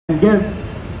give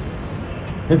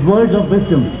his words of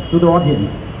wisdom to the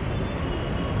audience.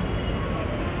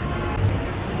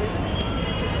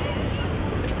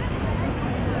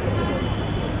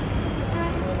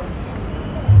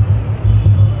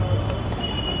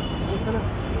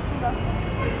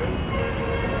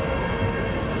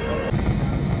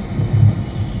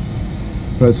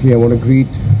 Firstly, I want to greet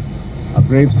our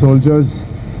brave soldiers,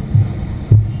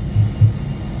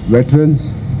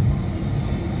 veterans,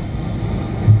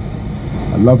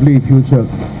 a lovely future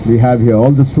we have here.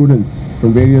 All the students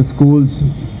from various schools,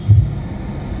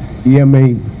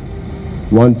 EMA,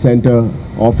 One Center,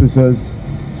 officers,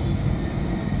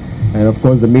 and of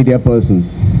course the media person,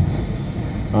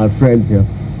 our friends here,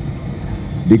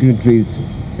 dignitaries,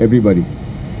 everybody.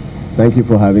 Thank you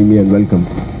for having me and welcome.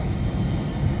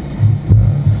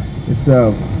 It's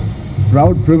a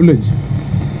proud privilege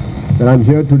that I'm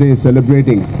here today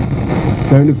celebrating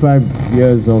 75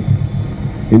 years of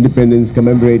independence,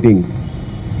 commemorating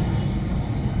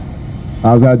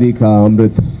Azadi ka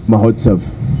Amrit Mahotsav,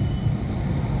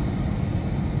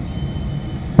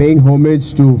 paying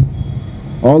homage to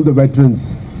all the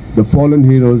veterans, the fallen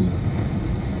heroes,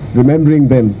 remembering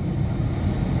them,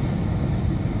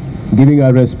 giving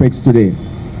our respects today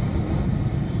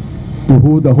to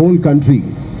who the whole country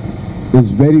is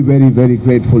very, very, very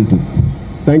grateful to.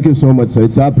 Thank you so much, sir.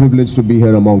 It's our privilege to be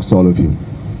here amongst all of you.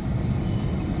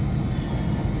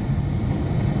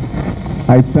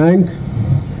 I thank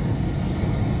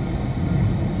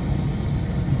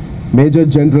Major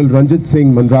General Ranjit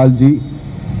Singh Manralji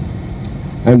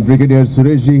and Brigadier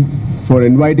Sureshji for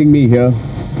inviting me here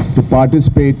to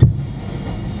participate,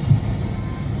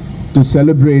 to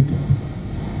celebrate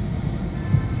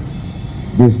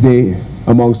this day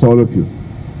amongst all of you.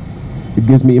 It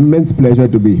gives me immense pleasure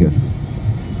to be here.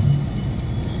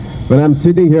 When I'm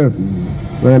sitting here,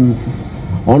 when I'm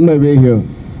on my way here,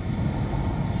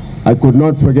 I could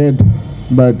not forget,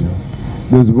 but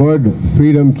this word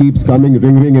freedom keeps coming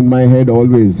ringing in my head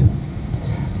always.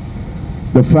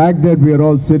 The fact that we are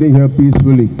all sitting here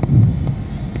peacefully,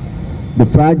 the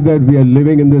fact that we are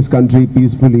living in this country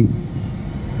peacefully,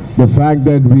 the fact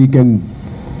that we can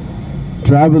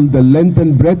travel the length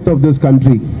and breadth of this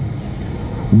country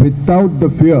without the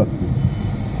fear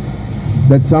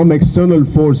that some external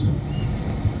force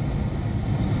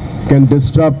can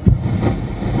disrupt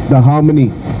the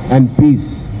harmony and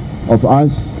peace of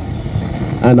us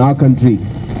and our country.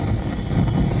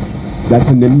 That's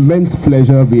an immense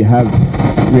pleasure we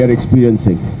are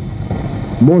experiencing.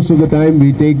 Most of the time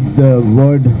we take the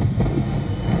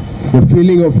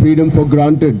feeling of freedom for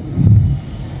granted.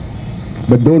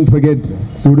 But don't forget,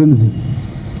 students,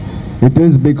 it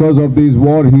is because of these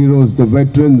war heroes, the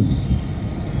veterans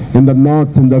in the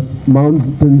north, in the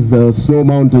mountains, the snow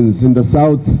mountains, in the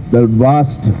south, the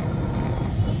vast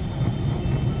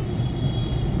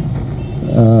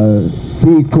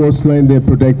sea coastline they're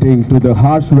protecting, to the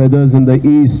harsh weathers in the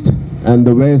east and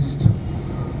the west,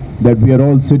 that we are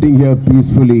all sitting here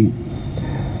peacefully,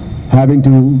 having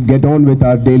to get on with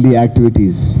our daily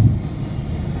activities.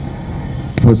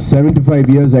 For 75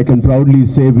 years, I can proudly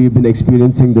say we've been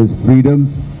experiencing this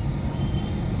freedom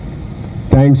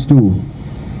thanks to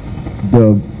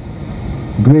the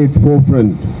great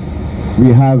forefront we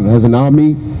have as an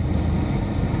army,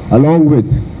 along with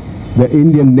the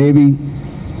Indian Navy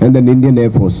and the Indian Air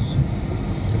Force.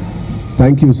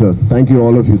 Thank you, sir. Thank you,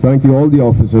 all of you. Thank you, all the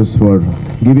officers, for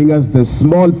giving us this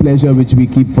small pleasure which we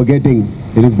keep forgetting.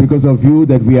 It is because of you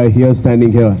that we are here,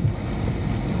 standing here.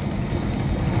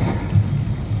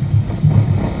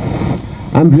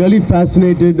 I'm really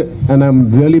fascinated and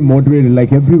I'm really motivated,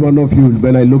 like every one of you,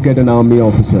 when I look at an army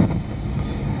officer.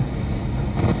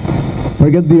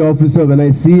 Forget the officer, when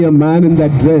I see a man in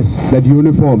that dress, that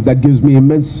uniform, that gives me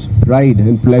immense pride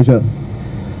and pleasure.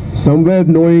 Somewhere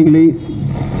knowingly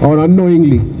or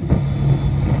unknowingly,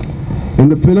 in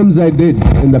the films I did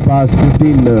in the past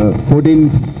 13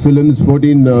 films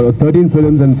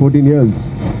and 14 years,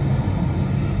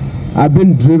 I've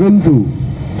been driven to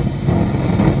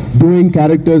doing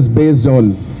characters based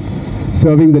on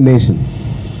serving the nation.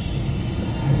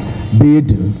 Be it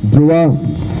Dhruva,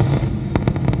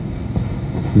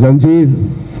 Zanjeer,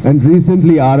 and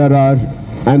recently RRR,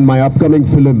 and my upcoming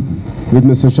film with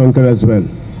Mr. Shankar as well,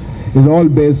 is all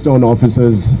based on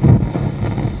officers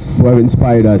who have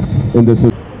inspired us in this.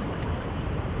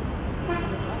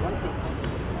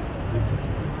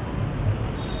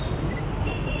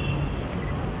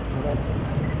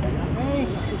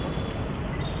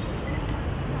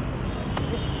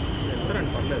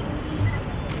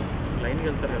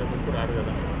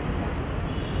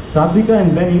 Sadvika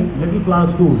and Benny, Little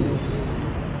Flower School.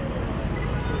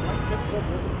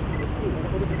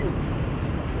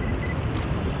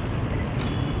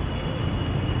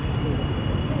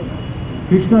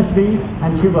 Krishna Shri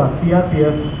and Shiva,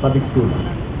 CRPF Public School.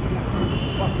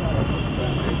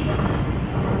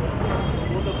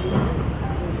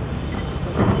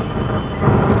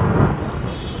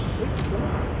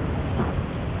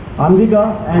 Anvika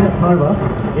and Atharva,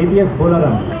 ABS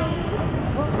Bolaram.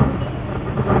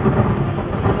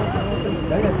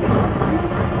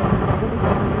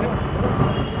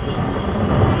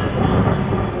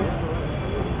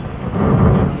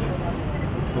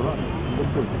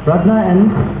 Pragna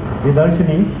and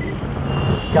Vidarshini,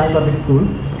 Chai Public School.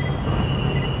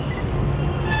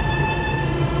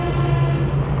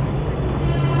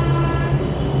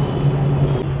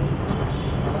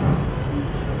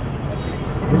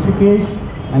 Rishikesh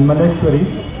and Maleshwari,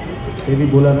 A.V.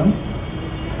 Bolaram.